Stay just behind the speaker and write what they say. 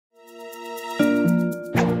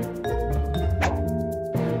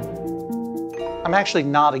I'm actually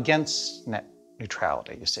not against net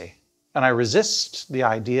neutrality, you see. And I resist the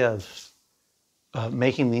idea of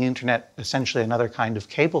making the internet essentially another kind of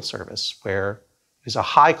cable service where there's a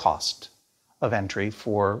high cost of entry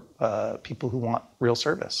for people who want real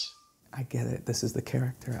service. I get it. This is the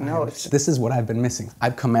character. No, this is what I've been missing.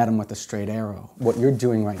 I've come at him with a straight arrow. What you're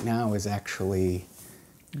doing right now is actually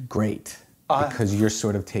great because you're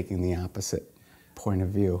sort of taking the opposite point of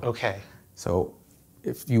view. Okay. So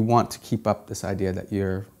if you want to keep up this idea that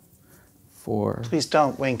you're for... Please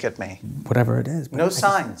don't wink at me. Whatever it is. No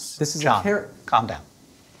signs. This is John, calm down.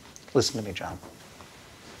 Listen to me, John.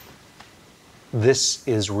 This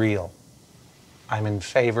is real. I'm in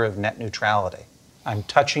favor of net neutrality. I'm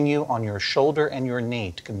touching you on your shoulder and your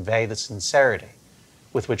knee to convey the sincerity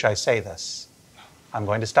with which I say this. I'm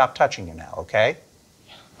going to stop touching you now, okay?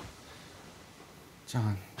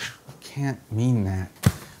 John, you can't mean that.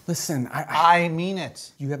 Listen, I mean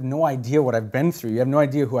it. You have no idea what I've been through. You have no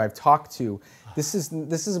idea who I've talked to. This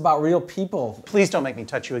is about real people. Please don't make me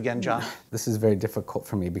touch you again, John. This is very difficult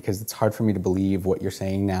for me because it's hard for me to believe what you're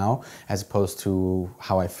saying now as opposed to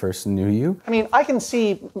how I first knew you. I mean, I can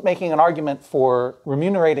see making an argument for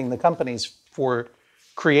remunerating the companies for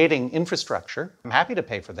creating infrastructure. I'm happy to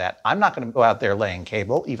pay for that. I'm not going to go out there laying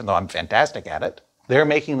cable, even though I'm fantastic at it. They're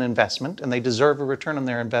making an investment, and they deserve a return on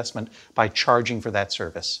their investment by charging for that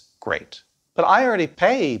service. Great. But I already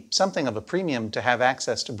pay something of a premium to have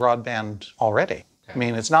access to broadband already. I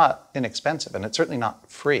mean, it's not inexpensive, and it's certainly not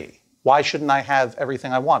free. Why shouldn't I have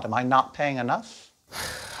everything I want? Am I not paying enough?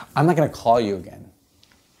 I'm not going to call you again.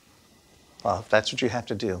 Well, if that's what you have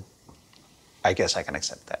to do, I guess I can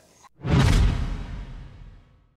accept that.